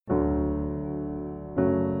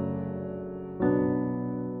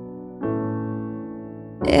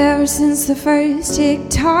Ever since the first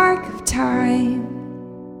tick-tock of time,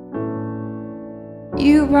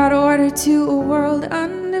 you brought order to a world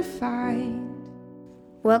undefined.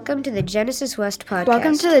 Welcome to the Genesis West Podcast.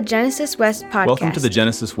 Welcome to the Genesis West Podcast. Welcome to the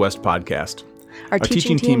Genesis West Podcast. Our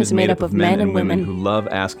teaching team is made up of men and women who love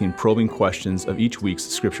asking probing questions of each week's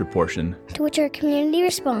scripture portion, to which our community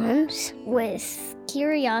responds with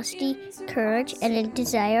curiosity, courage, and a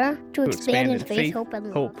desire to expand in faith, hope,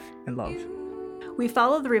 and love. We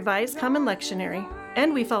follow the Revised Common Lectionary,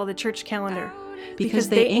 and we follow the church calendar. Because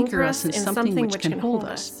they anchor us in something which can hold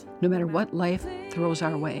us, no matter what life throws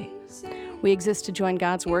our way. We exist to join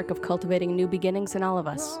God's work of cultivating new beginnings in all of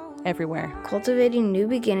us, everywhere. Cultivating new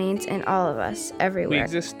beginnings in all of us, everywhere. We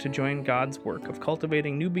exist to join God's work of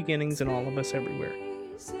cultivating new beginnings in all of us, everywhere.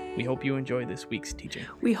 We hope you enjoy this week's teaching.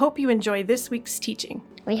 We hope you enjoy this week's teaching.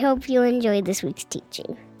 We hope you enjoy this week's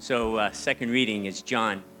teaching. So, second reading is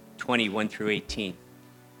John 20, 1 through 18.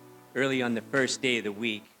 Early on the first day of the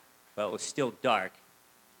week, while it was still dark,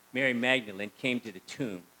 Mary Magdalene came to the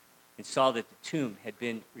tomb and saw that the stone had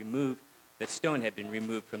been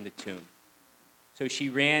removed from the tomb. So she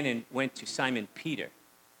ran and went to Simon Peter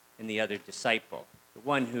and the other disciple, the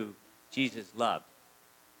one who Jesus loved,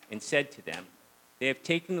 and said to them, "They have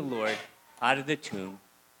taken the Lord out of the tomb,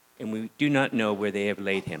 and we do not know where they have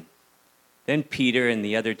laid him." Then Peter and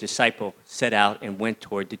the other disciple set out and went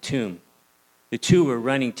toward the tomb. The two were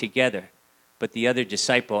running together, but the other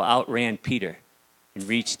disciple outran Peter and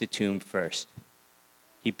reached the tomb first.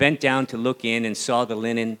 He bent down to look in and saw the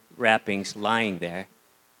linen wrappings lying there,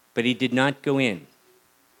 but he did not go in.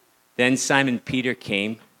 Then Simon Peter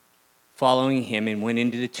came, following him, and went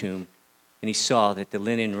into the tomb, and he saw that the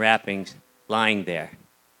linen wrappings lying there,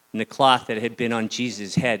 and the cloth that had been on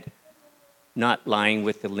Jesus' head not lying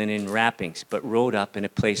with the linen wrappings, but rolled up in a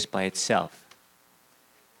place by itself.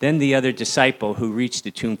 Then the other disciple who reached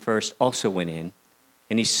the tomb first also went in,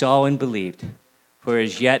 and he saw and believed, for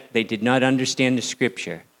as yet they did not understand the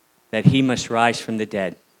scripture, that he must rise from the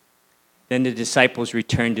dead. Then the disciples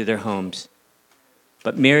returned to their homes.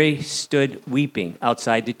 But Mary stood weeping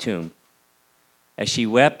outside the tomb. As she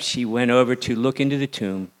wept, she went over to look into the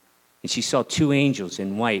tomb, and she saw two angels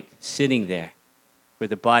in white sitting there, where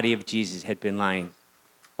the body of Jesus had been lying,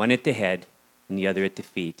 one at the head and the other at the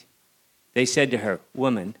feet. They said to her,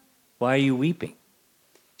 "Woman, why are you weeping?"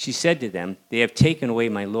 She said to them, "They have taken away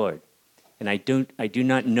my Lord, and I do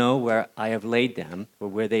not know where I have laid them or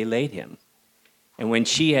where they laid him." And when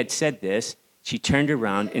she had said this, she turned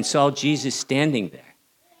around and saw Jesus standing there,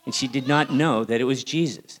 and she did not know that it was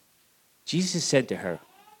Jesus. Jesus said to her,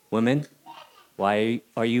 "Woman, why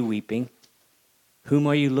are you weeping? Whom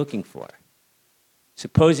are you looking for?"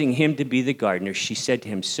 Supposing him to be the gardener, she said to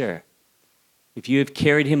him, "Sir, if you have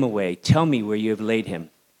carried him away, tell me where you have laid him,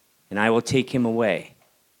 and I will take him away."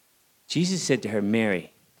 Jesus said to her,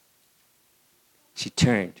 "Mary." She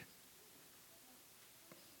turned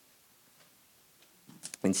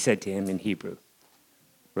and said to him in Hebrew,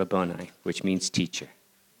 "Rabboni," which means teacher.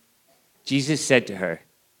 Jesus said to her,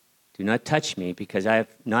 "Do not touch me, because I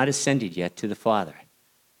have not ascended yet to the Father,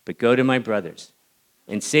 but go to my brothers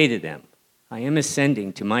and say to them, I am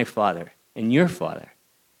ascending to my Father and your Father,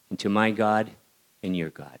 and to my God and your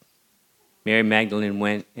God." Mary Magdalene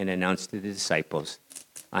went and announced to the disciples,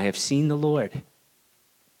 "I have seen the Lord."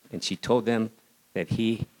 And she told them that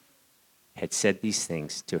he had said these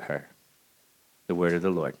things to her. The word of the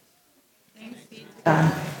Lord. Thanks be to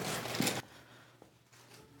God.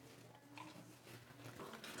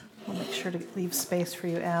 I'll make sure to leave space for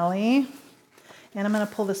you, Allie. And I'm going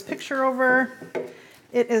to pull this picture over.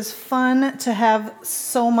 It is fun to have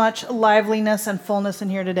so much liveliness and fullness in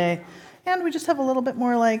here today. And we just have a little bit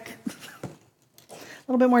more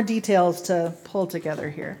details to pull together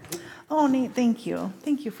here. Oh, neat. Thank you.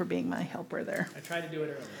 Thank you for being my helper there. I tried to do it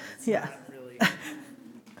earlier. Yeah.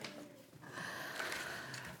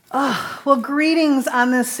 Well, greetings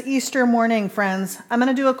on this Easter morning, friends. I'm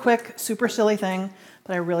going to do a quick, super silly thing,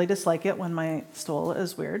 but I really dislike it when my stool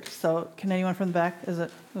is weird. So can anyone from the back? Is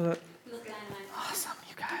it? Awesome,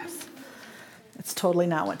 you guys. It's totally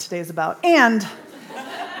not what today's about. And,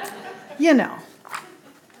 I'm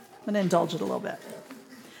going to indulge it a little bit.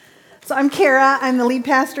 So I'm Kara. I'm the lead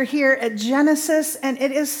pastor here at Genesis, and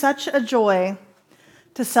it is such a joy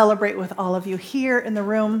to celebrate with all of you here in the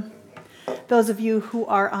room, those of you who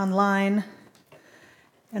are online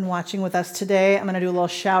and watching with us today. I'm going to do a little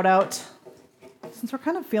shout out. Since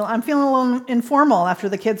I'm feeling a little informal after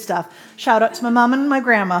the kid stuff. Shout out to my mom and my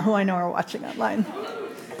grandma, who I know are watching online.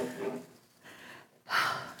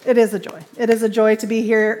 It is a joy. It is a joy to be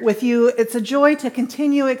here with you. It's a joy to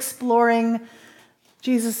continue exploring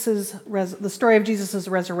the story of Jesus'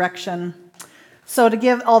 resurrection. So to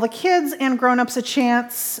give all the kids and grown-ups a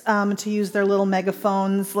chance to use their little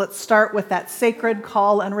megaphones, let's start with that sacred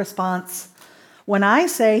call and response. When I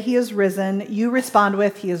say he is risen, you respond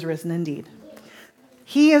with, he is risen indeed.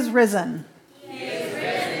 He is risen. He is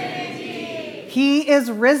risen indeed. He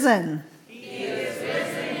is risen. He is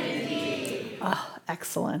risen indeed. Oh,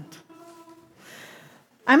 excellent.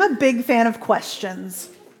 I'm a big fan of questions.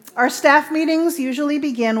 Our staff meetings usually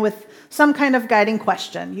begin with some kind of guiding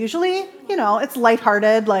question. Usually, it's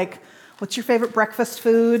lighthearted, like, what's your favorite breakfast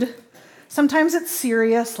food? Sometimes it's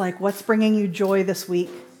serious, like, what's bringing you joy this week?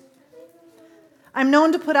 I'm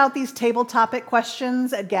known to put out these table topic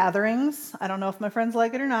questions at gatherings. I don't know if my friends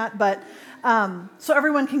like it or not, but so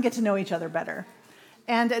everyone can get to know each other better.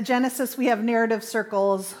 And at Genesis, we have narrative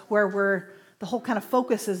circles where the whole kind of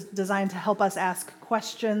focus is designed to help us ask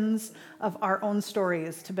questions of our own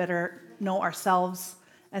stories to better know ourselves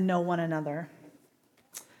and know one another.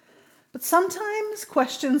 But sometimes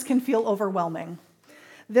questions can feel overwhelming.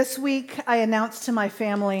 This week, I announced to my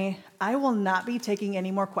family, I will not be taking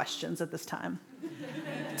any more questions at this time.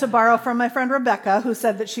 To borrow from my friend Rebecca, who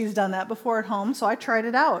said that she's done that before at home, so I tried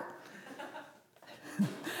it out.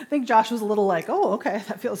 I think Josh was a little like, oh, okay,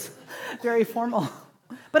 that feels very formal.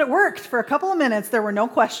 But it worked. For a couple of minutes, there were no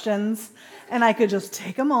questions, and I could just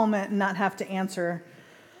take a moment and not have to answer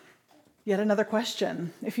yet another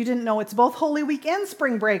question. If you didn't know, it's both Holy Week and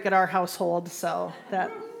spring break at our household, so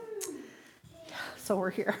we're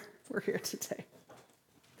here. We're here today.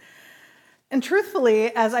 And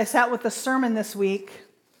truthfully, as I sat with the sermon this week,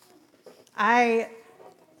 I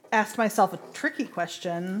asked myself a tricky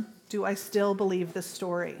question. Do I still believe this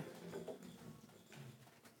story?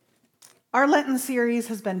 Our Lenten series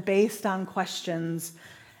has been based on questions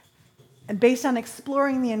and based on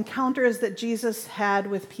exploring the encounters that Jesus had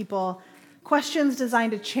with people, questions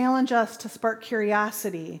designed to challenge us to spark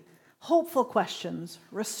curiosity, hopeful questions,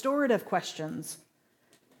 restorative questions.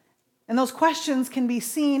 And those questions can be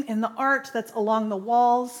seen in the art that's along the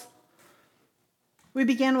walls. We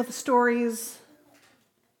began with the stories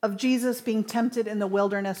of Jesus being tempted in the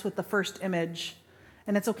wilderness with the first image.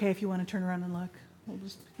 And it's okay if you want to turn around and look. We'll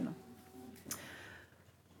just,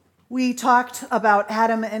 We talked about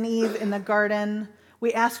Adam and Eve in the garden.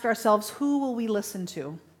 We asked ourselves, who will we listen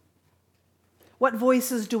to? What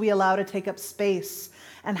voices do we allow to take up space?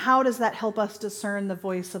 And how does that help us discern the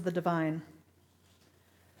voice of the divine?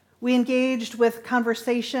 We engaged with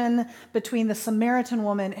conversation between the Samaritan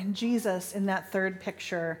woman and Jesus in that third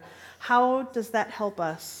picture. How does that help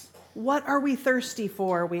us? What are we thirsty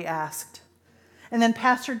for, we asked. And then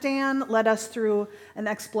Pastor Dan led us through an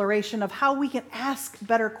exploration of how we can ask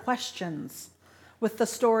better questions with the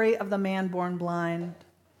story of the man born blind.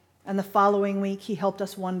 And the following week, he helped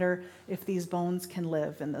us wonder if these bones can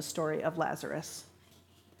live in the story of Lazarus.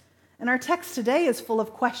 And our text today is full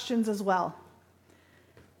of questions as well.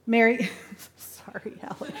 Mary, sorry,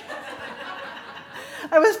 Alex.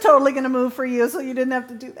 I was totally going to move for you, so you didn't have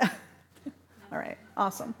to do that. All right,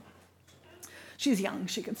 awesome. She's young.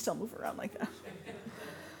 She can still move around like that.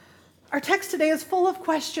 Our text today is full of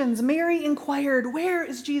questions. Mary inquired, where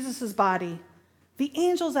is Jesus' body? The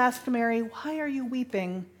angels asked Mary, why are you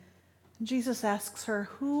weeping? And Jesus asks her,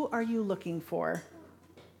 who are you looking for?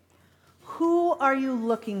 Who are you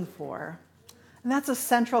looking for? And that's a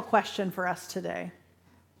central question for us today.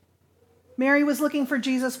 Mary was looking for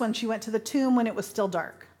Jesus when she went to the tomb when it was still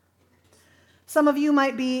dark. Some of you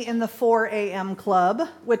might be in the 4 a.m. club,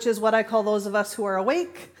 which is what I call those of us who are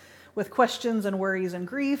awake with questions and worries and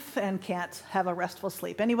grief and can't have a restful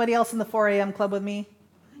sleep. Anybody else in the 4 a.m. club with me?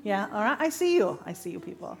 Yeah, all right, I see you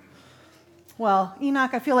people. Well,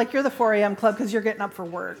 Enoch, I feel like you're the 4 a.m. club because you're getting up for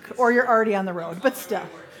work or you're already on the road, but still.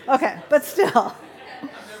 Okay, but still.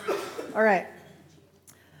 All right.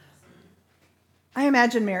 I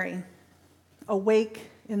imagine Mary, awake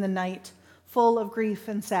in the night, full of grief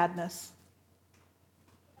and sadness.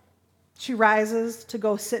 She rises to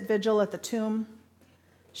go sit vigil at the tomb.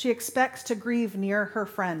 She expects to grieve near her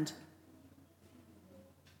friend.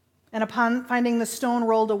 And upon finding the stone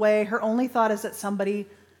rolled away, her only thought is that somebody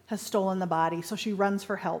has stolen the body, so she runs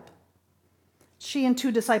for help. She and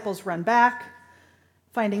 2 disciples run back.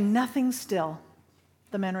 Finding nothing still,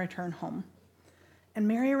 the men return home. And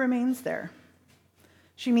Mary remains there.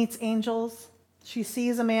 She meets angels. She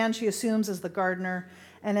sees a man she assumes is the gardener,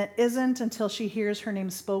 and it isn't until she hears her name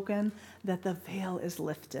spoken that the veil is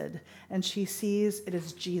lifted, and she sees it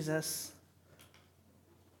is Jesus,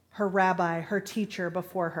 her rabbi, her teacher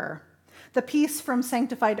before her. The piece from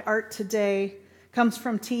Sanctified Art today comes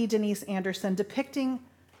from T. Denise Anderson, depicting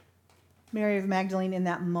Mary of Magdalene in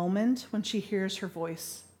that moment when she hears her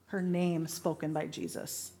voice, her name spoken by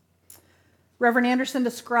Jesus. Reverend Anderson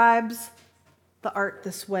describes the art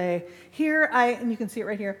this way. And you can see it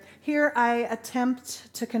right here I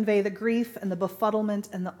attempt to convey the grief and the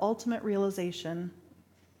befuddlement and the ultimate realization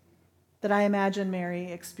that I imagine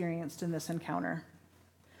Mary experienced in this encounter.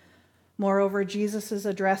 Moreover, Jesus'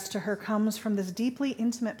 address to her comes from this deeply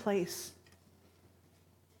intimate place.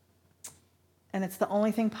 And it's the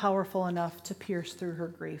only thing powerful enough to pierce through her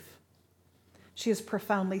grief. She is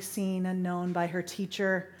profoundly seen and known by her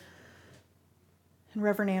teacher. And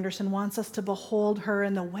Reverend Anderson wants us to behold her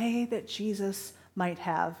in the way that Jesus might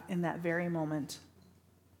have in that very moment.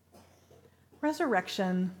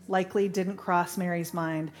 Resurrection likely didn't cross Mary's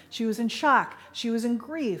mind. She was in shock. She was in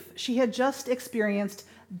grief. She had just experienced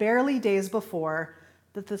barely days before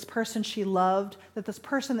that this person she loved, that this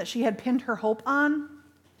person that she had pinned her hope on,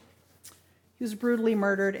 he was brutally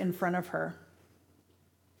murdered in front of her.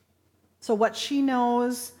 So what she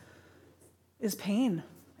knows is pain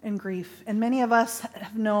and grief. And many of us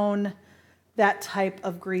have known that type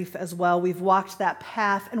of grief as well. We've walked that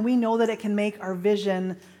path, and we know that it can make our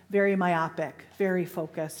vision very myopic, very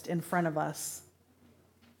focused in front of us.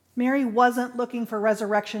 Mary wasn't looking for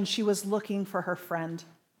resurrection. She was looking for her friend.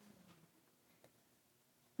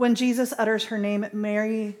 When Jesus utters her name,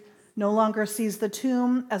 Mary no longer sees the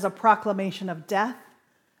tomb as a proclamation of death,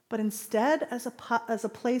 but instead as a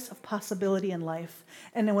place of possibility in life.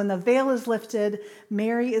 And when the veil is lifted,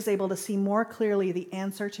 Mary is able to see more clearly the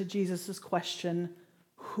answer to Jesus' question,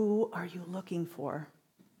 who are you looking for?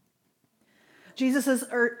 Jesus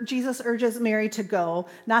urges Mary to go,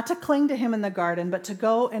 not to cling to him in the garden, but to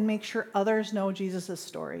go and make sure others know Jesus'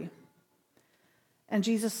 story. And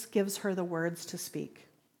Jesus gives her the words to speak.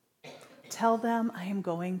 Tell them I am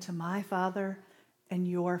going to my Father and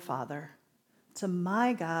your Father, to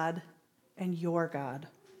my God and your God.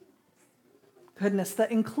 Goodness, the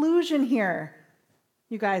inclusion here.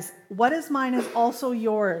 You guys, what is mine is also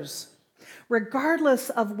yours. Regardless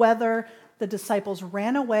of whether the disciples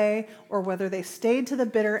ran away or whether they stayed to the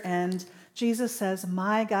bitter end, Jesus says,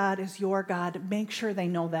 my God is your God. Make sure they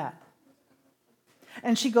know that.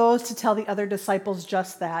 And she goes to tell the other disciples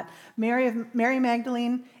just that. Mary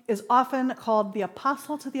Magdalene is often called the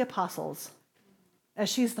apostle to the apostles, as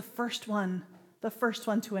she's the first one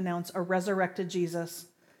to announce a resurrected Jesus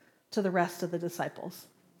to the rest of the disciples.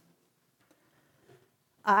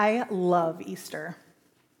 I love Easter.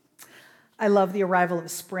 I love the arrival of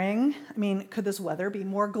spring. I mean, could this weather be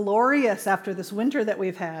more glorious after this winter that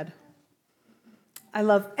we've had? I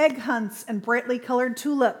love egg hunts and brightly colored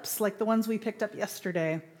tulips like the ones we picked up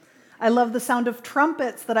yesterday. I love the sound of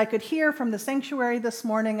trumpets that I could hear from the sanctuary this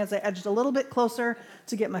morning as I edged a little bit closer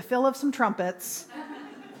to get my fill of some trumpets.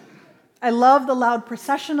 I love the loud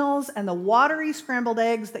processionals and the watery scrambled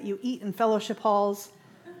eggs that you eat in fellowship halls,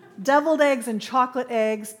 deviled eggs and chocolate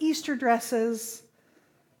eggs, Easter dresses,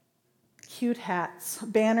 cute hats,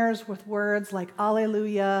 banners with words like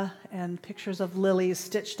Alleluia and pictures of lilies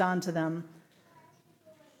stitched onto them.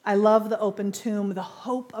 I love the open tomb, the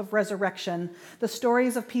hope of resurrection, the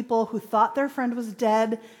stories of people who thought their friend was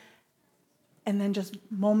dead and then just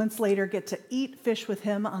moments later get to eat fish with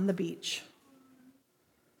him on the beach.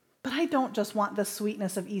 But I don't just want the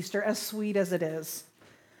sweetness of Easter, as sweet as it is.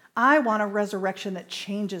 I want a resurrection that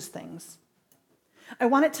changes things. I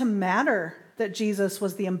want it to matter that Jesus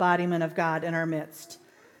was the embodiment of God in our midst,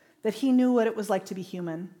 that he knew what it was like to be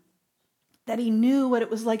human, that he knew what it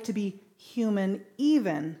was like to be human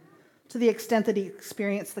even to the extent that he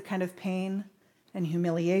experienced the kind of pain and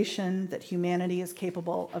humiliation that humanity is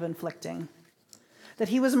capable of inflicting, that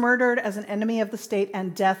he was murdered as an enemy of the state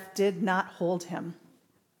and death did not hold him.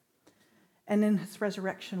 And in his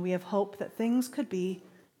resurrection, we have hope that things could be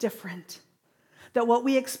different, that what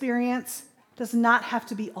we experience does not have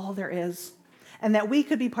to be all there is, and that we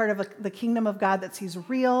could be part of the kingdom of God that sees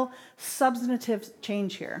real, substantive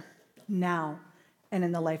change here, now, and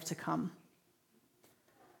in the life to come.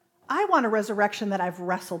 I want a resurrection that I've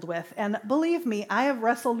wrestled with, and believe me, I have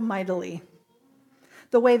wrestled mightily.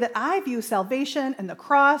 The way that I view salvation and the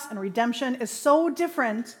cross and redemption is so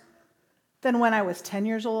different than when I was 10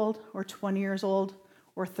 years old, or 20 years old,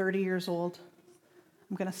 or 30 years old.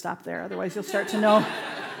 I'm going to stop there, otherwise you'll start to know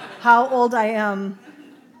how old I am.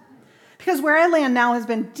 Because where I land now has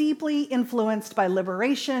been deeply influenced by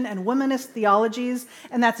liberation and womanist theologies,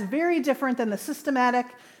 and that's very different than the systematic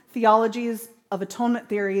theologies of atonement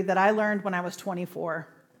theory that I learned when I was 24.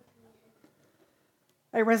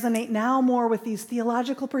 I resonate now more with these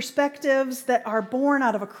theological perspectives that are born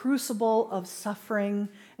out of a crucible of suffering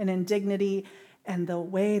and indignity and the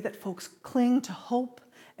way that folks cling to hope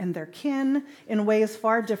and their kin in ways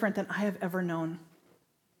far different than I have ever known.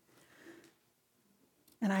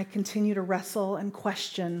 And I continue to wrestle and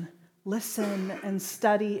question, listen and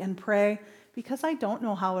study and pray, because I don't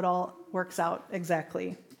know how it all works out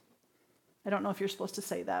exactly. I don't know if you're supposed to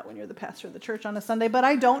say that when you're the pastor of the church on a Sunday, but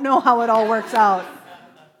I don't know how it all works out.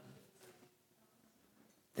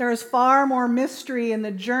 There is far more mystery in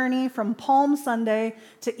the journey from Palm Sunday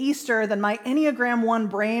to Easter than my Enneagram 1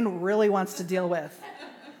 brain really wants to deal with.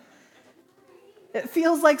 It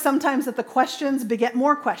feels like sometimes that the questions beget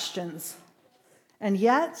more questions. And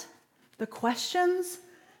yet, the questions,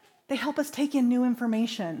 they help us take in new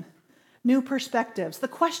information, new perspectives. The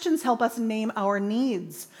questions help us name our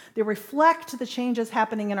needs. They reflect the changes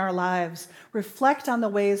happening in our lives, reflect on the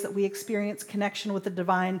ways that we experience connection with the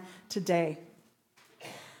divine today.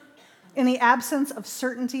 In the absence of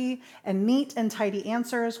certainty and neat and tidy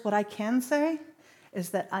answers, what I can say is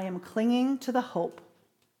that I am clinging to the hope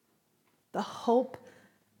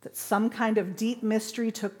that some kind of deep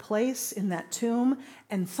mystery took place in that tomb,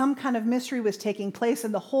 and some kind of mystery was taking place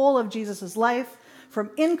in the whole of Jesus' life, from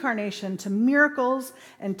incarnation to miracles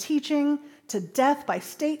and teaching, to death by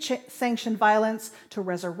state-sanctioned violence, to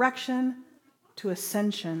resurrection, to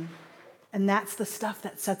ascension. And that's the stuff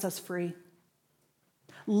that sets us free,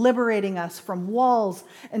 liberating us from walls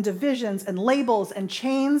and divisions and labels and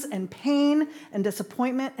chains and pain and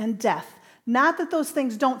disappointment and death. Not that those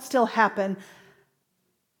things don't still happen,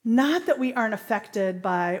 not that we aren't affected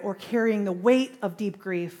by or carrying the weight of deep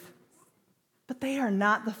grief, but they are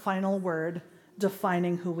not the final word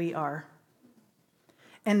defining who we are.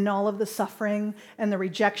 And in all of the suffering and the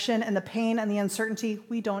rejection and the pain and the uncertainty,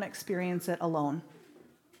 we don't experience it alone.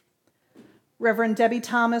 Reverend Debbie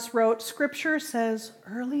Thomas wrote, "Scripture says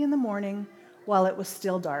early in the morning while it was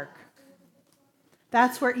still dark."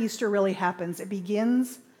 That's where Easter really happens. It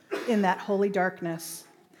begins in that holy darkness.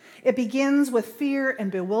 It begins with fear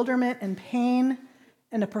and bewilderment and pain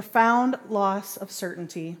and a profound loss of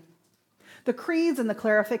certainty. The creeds and the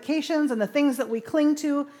clarifications and the things that we cling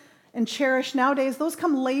to and cherish nowadays, those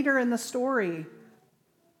come later in the story.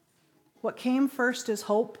 What came first is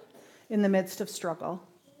hope in the midst of struggle.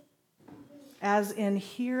 As in,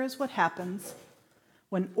 here is what happens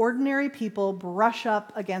when ordinary people brush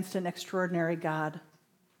up against an extraordinary God.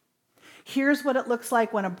 Here's what it looks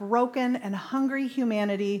like when a broken and hungry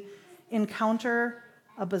humanity encounter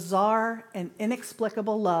a bizarre and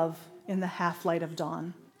inexplicable love in the half-light of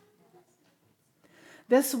dawn.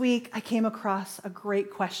 This week, I came across a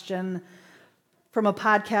great question from a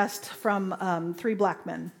podcast from 3 Black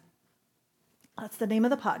Men. That's the name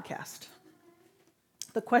of the podcast.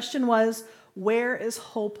 The question was, where is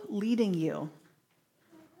hope leading you?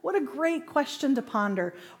 What a great question to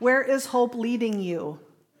ponder. Where is hope leading you?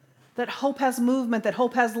 That hope has movement, that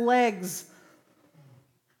hope has legs.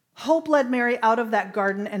 Hope led Mary out of that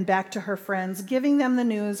garden and back to her friends, giving them the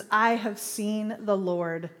news, I have seen the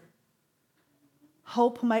Lord.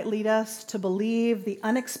 Hope might lead us to believe the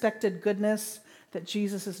unexpected goodness that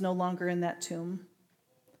Jesus is no longer in that tomb.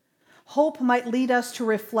 Hope might lead us to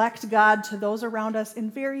reflect God to those around us in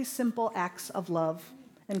very simple acts of love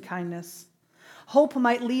and kindness. Hope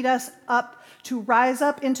might lead us up to rise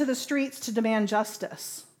up into the streets to demand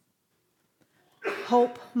justice.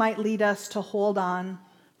 Hope might lead us to hold on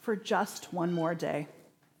for just one more day.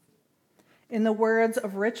 In the words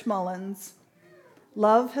of Rich Mullins,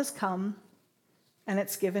 love has come and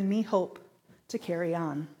it's given me hope to carry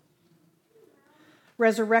on.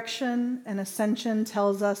 Resurrection and ascension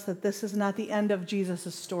tells us that this is not the end of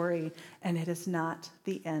Jesus' story, and it is not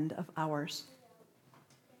the end of ours.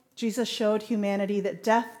 Jesus showed humanity that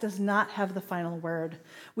death does not have the final word.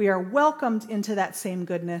 We are welcomed into that same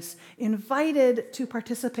goodness, invited to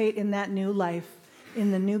participate in that new life,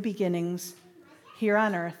 in the new beginnings, here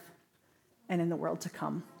on earth and in the world to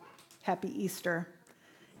come. Happy Easter.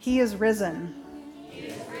 He is risen. He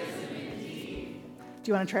is risen indeed. Do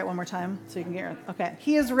you want to try it one more time so you can get it? Okay.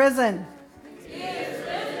 He is risen. He is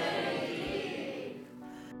risen indeed.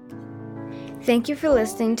 Thank you for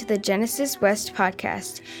listening to the Genesis West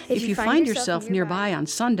podcast. If you find yourself nearby on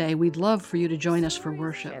Sunday, we'd love for you to join us for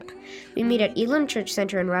worship. We meet at Elam Church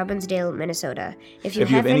Center in Robbinsdale, Minnesota. If you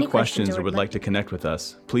have any questions or would like to connect with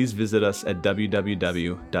us, please visit us at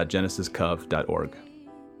www.genesiscov.org.